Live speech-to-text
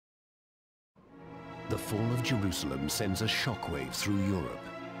The fall of Jerusalem sends a shockwave through Europe.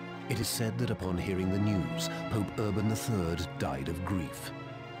 It is said that upon hearing the news, Pope Urban III died of grief.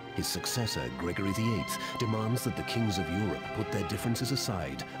 His successor, Gregory VIII, demands that the kings of Europe put their differences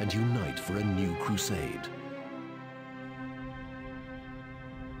aside and unite for a new crusade.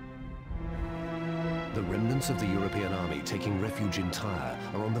 The remnants of the European army taking refuge in Tyre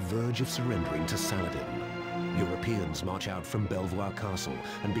are on the verge of surrendering to Saladin. Europeans march out from Belvoir Castle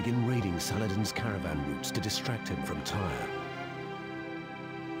and begin raiding Saladin's caravan routes to distract him from Tyre.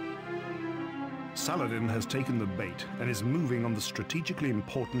 Saladin has taken the bait and is moving on the strategically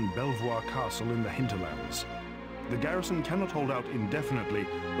important Belvoir Castle in the hinterlands. The garrison cannot hold out indefinitely,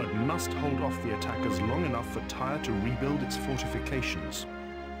 but must hold off the attackers long enough for Tyre to rebuild its fortifications.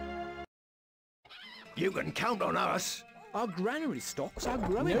 You can count on us! Our granary stocks are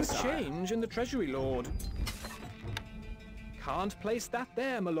growing, No sire. change in the treasury, lord. Can't place that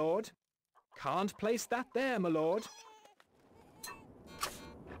there, my lord. Can't place that there, my lord.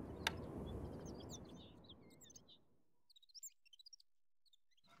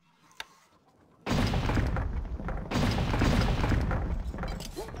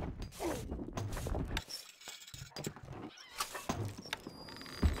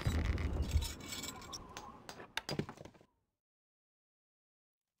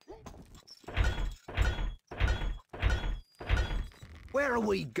 Where are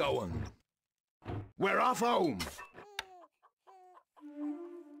we going? We're off home!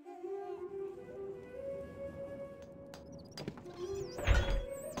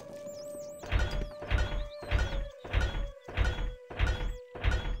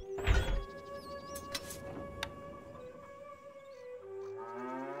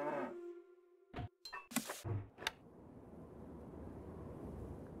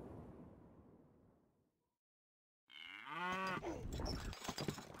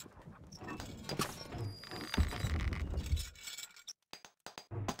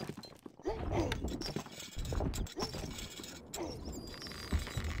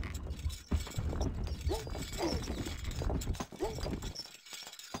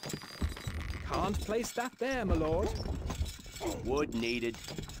 Can't place that there, my lord. Wood needed.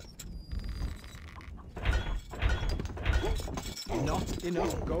 Not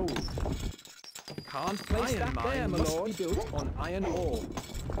enough gold. Can't place that there, my lord. Must be built on iron ore.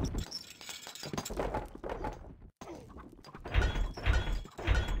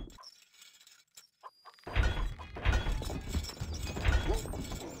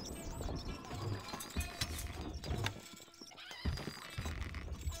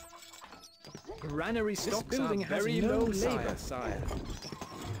 Granary stocks are very low labour, sire.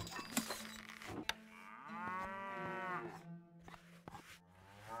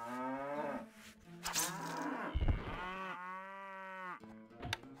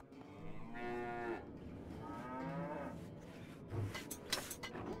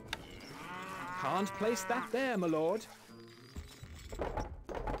 Can't place that there, my lord.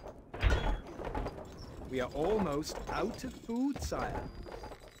 We are almost out of food, sire.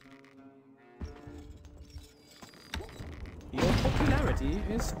 Your popularity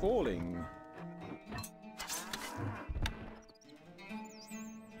is falling.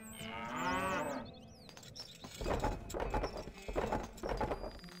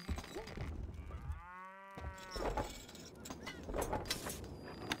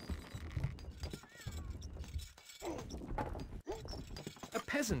 A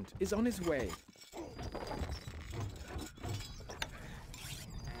peasant is on his way.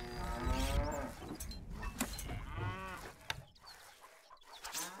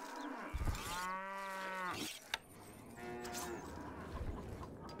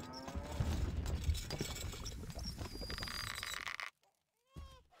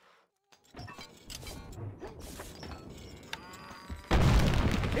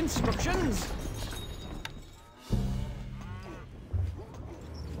 Instructions!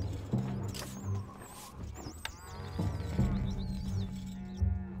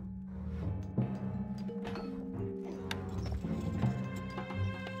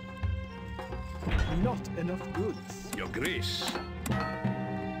 Not enough goods. Your grace.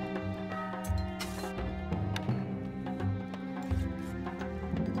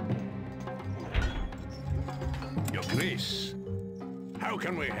 Your grace. How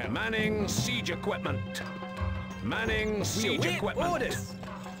can we help? Manning siege equipment. Manning siege equipment. Orders.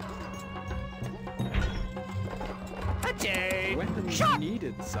 Attain. Weapons Shot.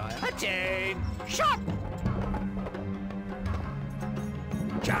 needed, sire. Attain. Shot.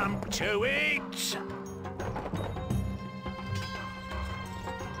 Jump to it.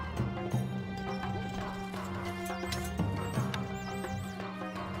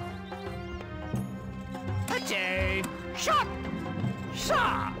 shot!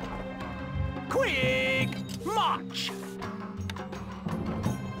 Sir! Quick march!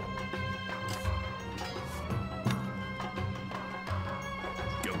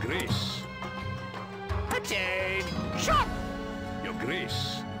 Your Grace. Attain! Shot! Your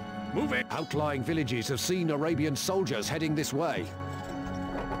Grace. Moving. Outlying villages have seen Arabian soldiers heading this way.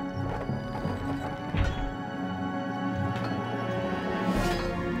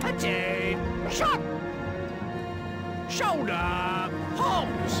 Attain! Shot! Shoulder!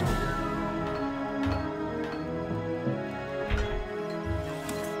 Holmes!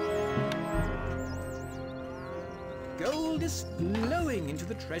 Gold is flowing into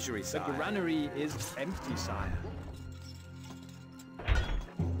the treasury, sire. The granary is empty, sire.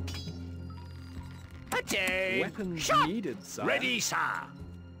 Attain! Weapons Shot! needed, sire. Ready, sir.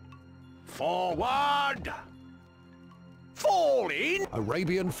 Forward! Fall in!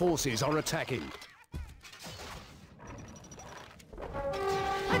 Arabian forces are attacking.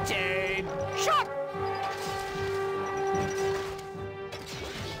 Attain! Shot!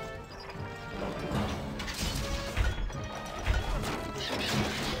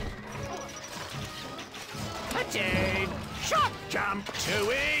 Attain! Shot! Jump to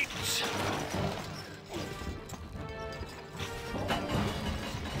it!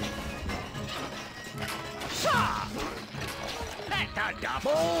 Sir! Let the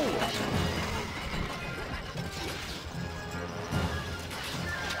double!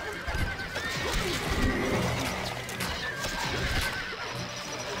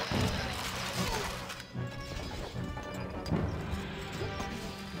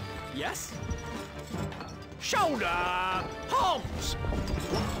 Yes? Shoulder! Holmes!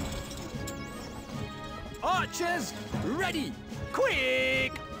 Archers, ready!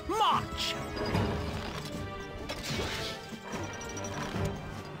 Quick march!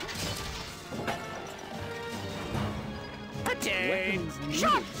 Attain! Weapons needed,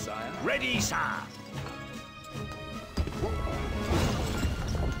 Shot! sire. Ready, sir!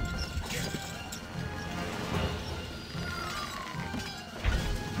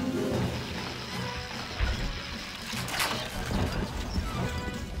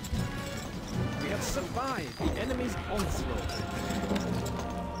 We have survived the enemy's onslaught.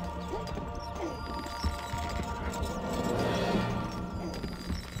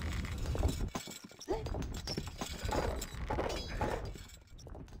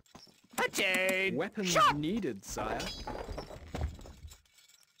 Attain! Weapons Shot! needed, sire.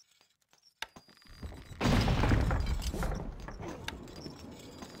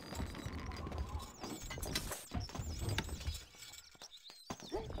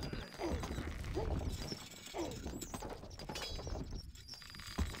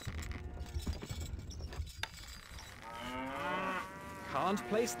 Can't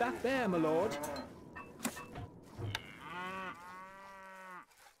place that there, my lord.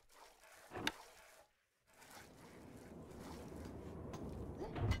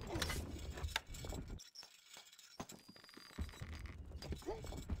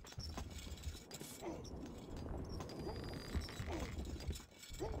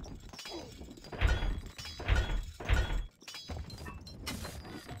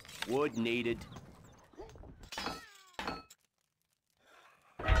 Wood needed.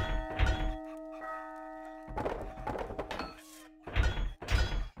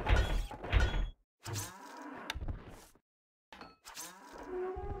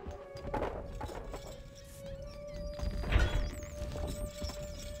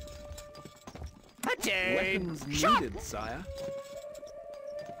 Attain! Weapons Shot! needed, sire.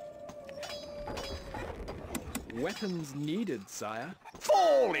 Weapons needed, sire.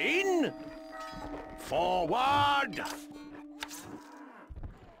 Fall in! Forward!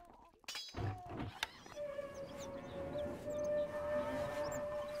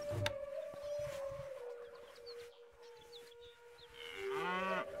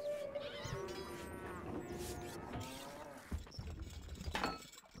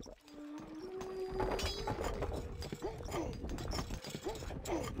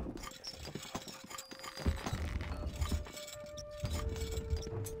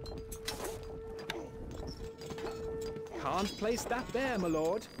 Can't place that there, my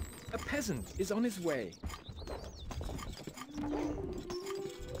lord. A peasant is on his way.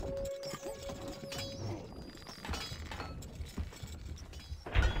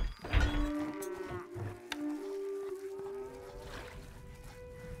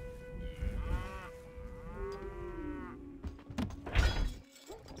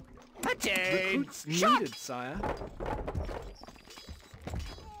 Attain! Recruits Shot! needed, sire.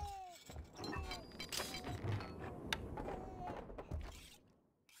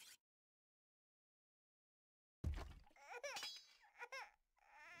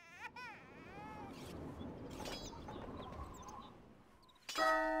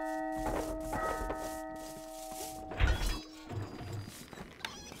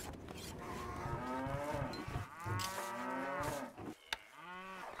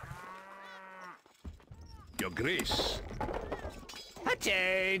 Your Grace.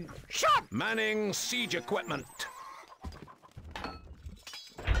 Attain! Shot! Manning siege equipment.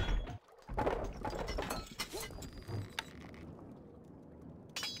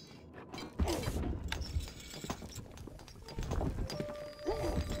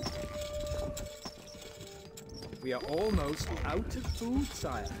 We are almost out of food,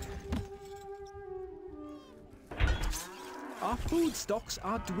 sire. Our food stocks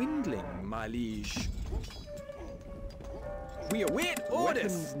are dwindling, my liege. We await orders.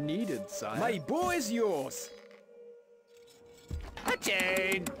 Weapons needed, sire. My bow is yours.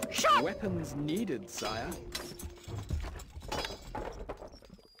 Attain! Shot! Weapons needed, sire.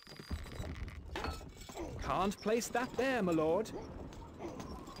 Can't place that there, my lord.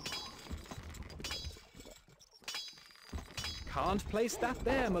 Can't place that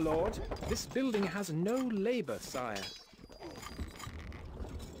there, my lord. This building has no labor, sire.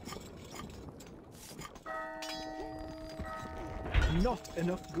 Not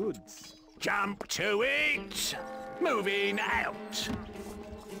enough goods. Jump to it! Moving out!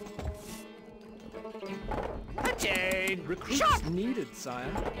 Attain! Recruits Shot! needed, sire.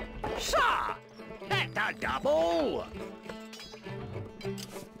 Sir! That's a double!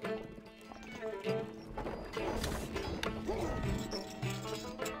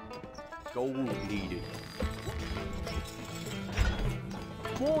 Gold needed.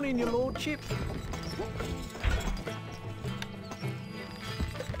 Morning, your lordship.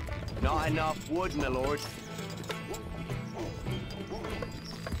 Not enough wood, my lord.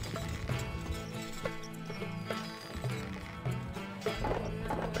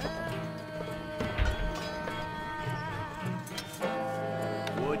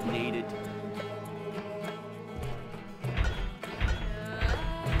 Wood needed.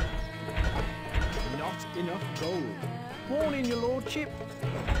 Not enough gold. Morning, your lordship.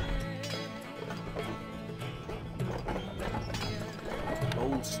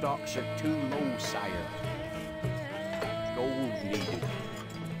 Gold stocks are too low, sire. Gold needed.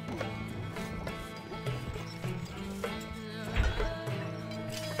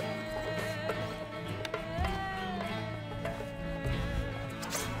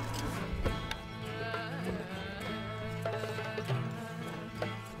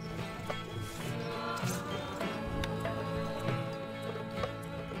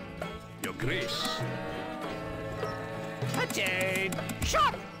 Your Grace. Attain!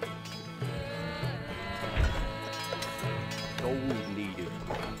 Shot! Gold needed.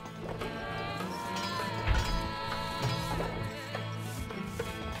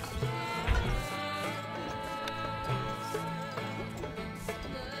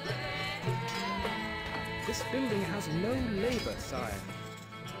 This building has no labor, sire.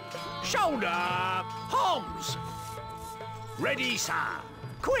 Shoulder! Homs! Ready, sir.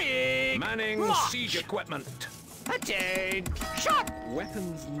 Quick! Manning March! siege equipment. Attain! Shot!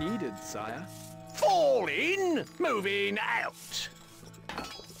 Weapons needed, sire. Fall in! Moving out!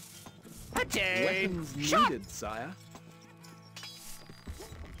 Attain! Weapons Shot! needed, sire.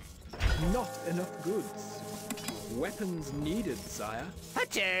 Not enough goods. Weapons needed, sire.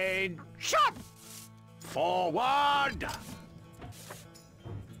 Attain! Shot! Forward!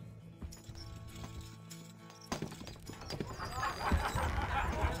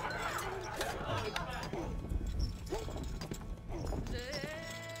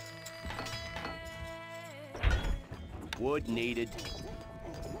 Wood needed.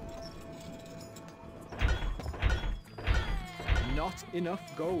 Not enough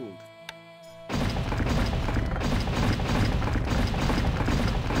gold.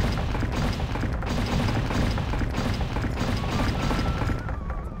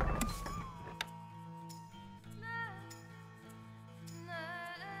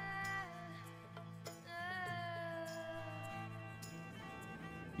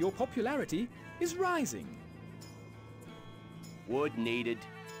 Your popularity is rising. Wood needed.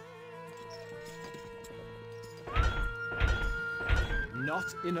 Not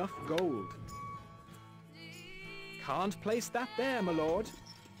enough gold. Can't place that there, my lord.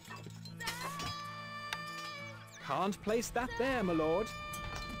 Can't place that there, my lord.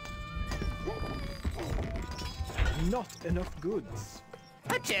 Not enough goods.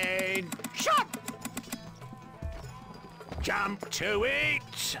 Attain! Shot! Jump to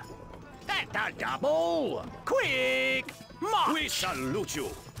it! That's a double! Quick! March! We salute you!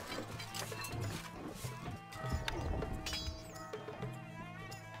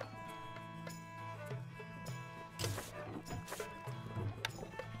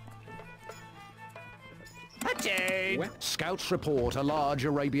 Attain! Scouts report a large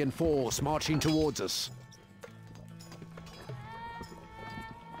Arabian force marching towards us.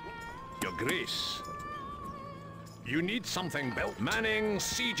 Your Grace. You need something built. Manning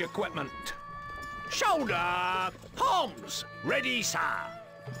siege equipment. Shoulder! Arms! Ready, sir!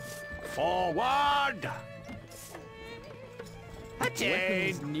 Forward! Weapons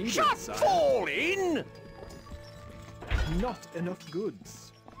Attain! needed, Shot! sire. Fall in! Not enough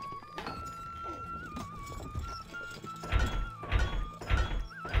goods.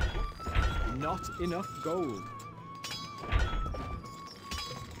 Not enough gold.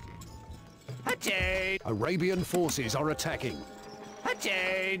 Attain! Arabian forces are attacking.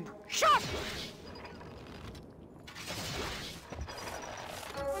 Attain! Shot!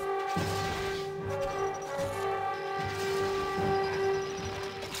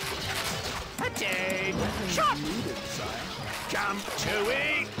 Attain! Shot! Needed, sire. Jump to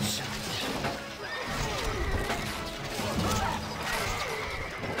it!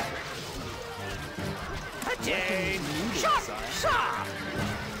 Attain! needed, Shot! sire. Sir!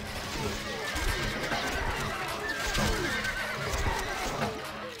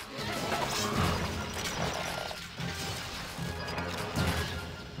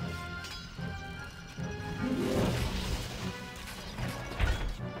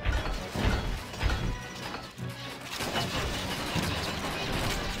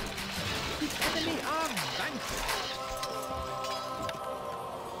 The enemy are vanquished.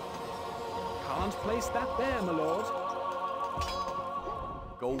 Can't place that there, my lord.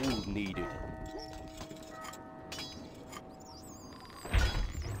 Gold needed.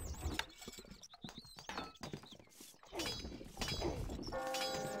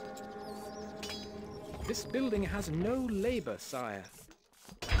 This building has no labor, sire.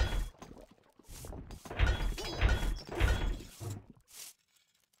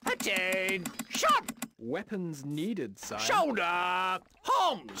 Attain! Shot! Weapons needed, sire. Shoulder!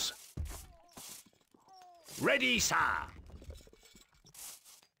 Arms! Ready, sir!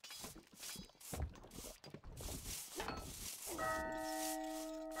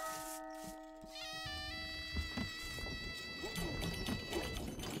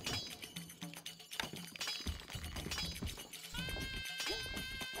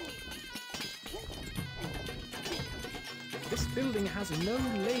 This building has no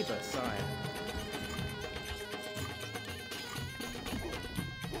labor, sire.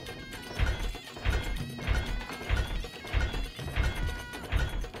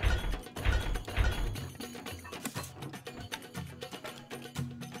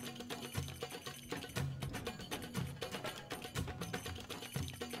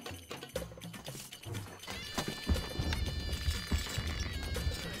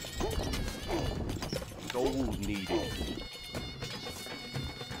 Gold needed.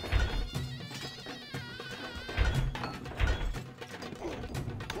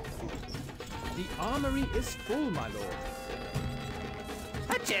 The armory is full, my lord.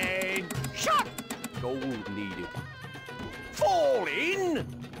 Attain! Shot! Gold needed. Fall in!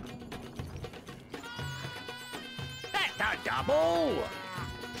 That's a double!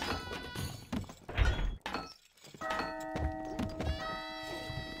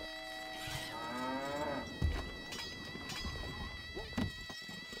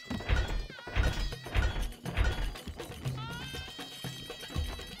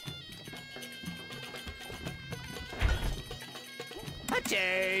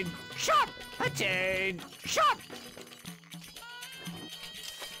 Attain! Shot! Attain! Shot!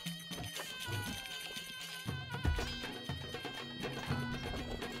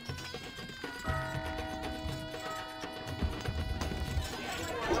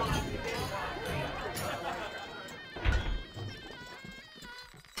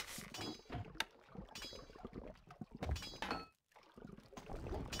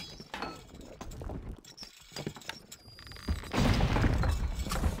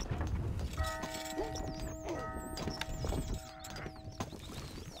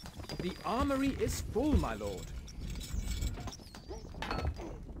 The armory is full, my lord.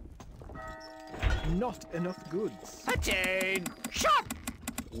 Not enough goods. Attain! Shot!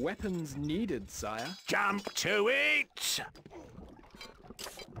 Weapons needed, sire. Jump to it!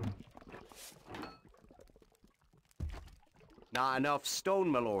 Not enough stone,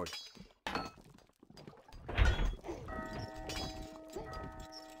 my lord.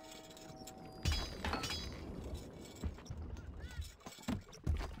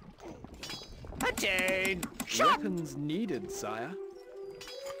 Attain! Shot! Weapons needed, sire.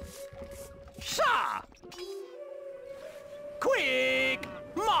 Sir! Quick!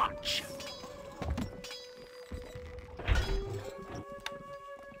 March!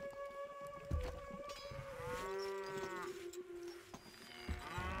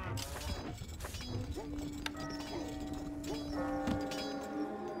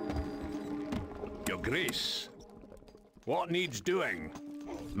 Your Grace. What needs doing?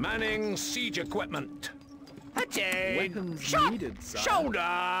 Manning siege equipment. Attain. Weapons Shot. needed, sire.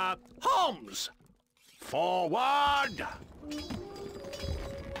 Shoulder. Homs. Forward.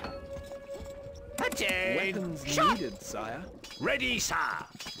 Attain. Weapons Shot. needed, sire. Ready, sir.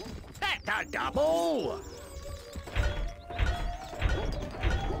 At the double.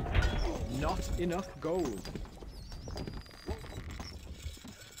 Not enough gold.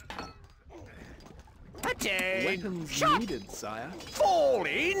 Attain. Weapons Shot. needed, sire. Fall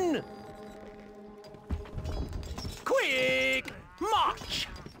in. Quick. March.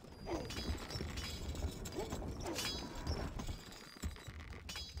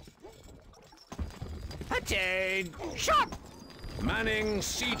 Attain. Shot. Manning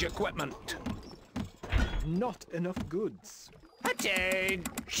siege equipment. Not enough goods. Attain.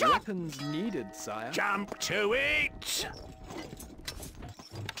 Shot. Weapons needed, sire. Jump to it.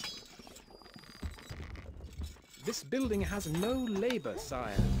 This building has no labor,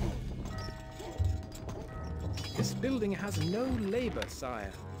 sire. This building has no labor,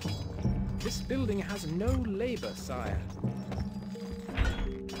 sire. This building has no labor, sire.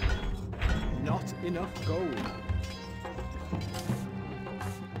 Not enough gold.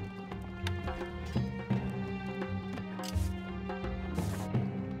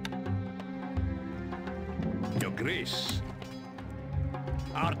 Your Grace.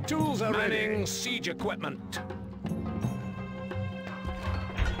 Our tools are ready. Siege equipment.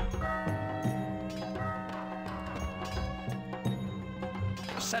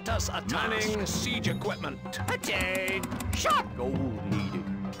 Set us a task. Manning siege equipment. Attain. Shot. Gold needed.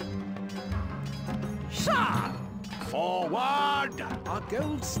 Sir. Forward. Our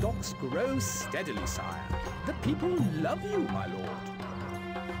gold stocks grow steadily, sire. The people love you, my lord.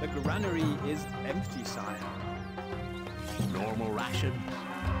 The granary is empty, sire. Normal rations.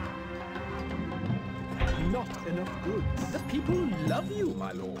 Not enough goods. The people love you,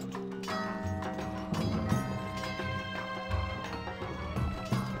 my lord.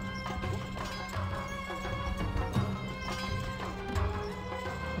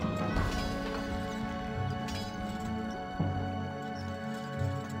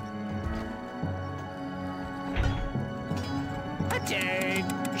 Attain.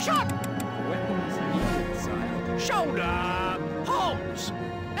 Shot. Weapons needed, sire. Shoulder. Homs.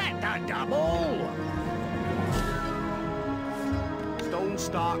 At the double. Stone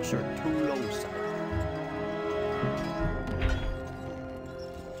stocks are too low, sire.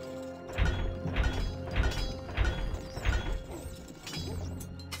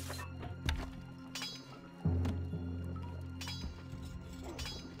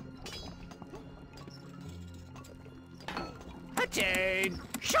 Attain.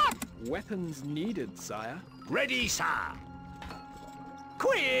 Shot. Weapons needed, sire. Ready, sir.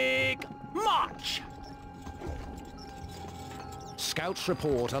 Quick. March. Scouts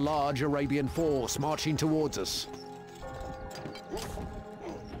report a large Arabian force marching towards us.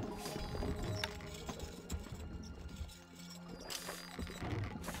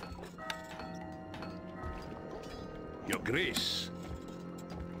 Your Grace.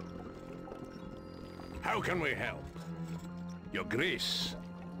 How can we help? Your Grace.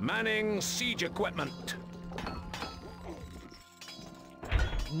 Manning siege equipment.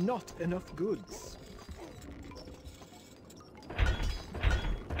 Not enough goods.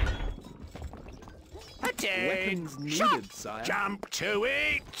 Attain. Weapons needed, Shot. sire. Jump to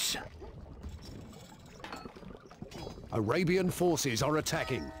it. Arabian forces are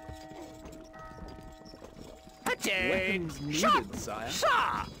attacking. Attain. Weapons needed, Shot. sire.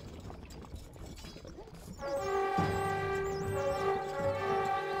 Sir.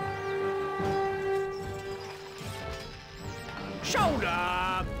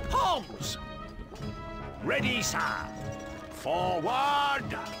 Shoulder. Homs. Ready, sir. Forward.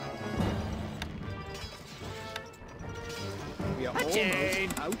 We are Attain.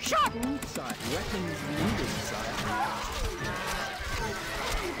 almost out Shot. of food, sire. Weapons needed, sire.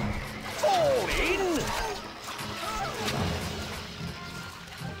 Fall in.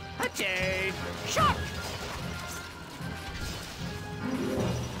 Attain. Shot.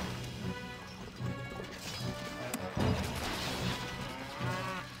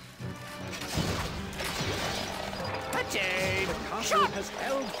 Attain. The castle Shot. has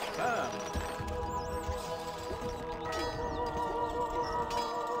held firm.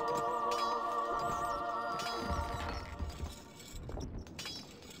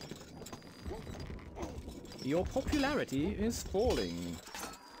 Your popularity is falling.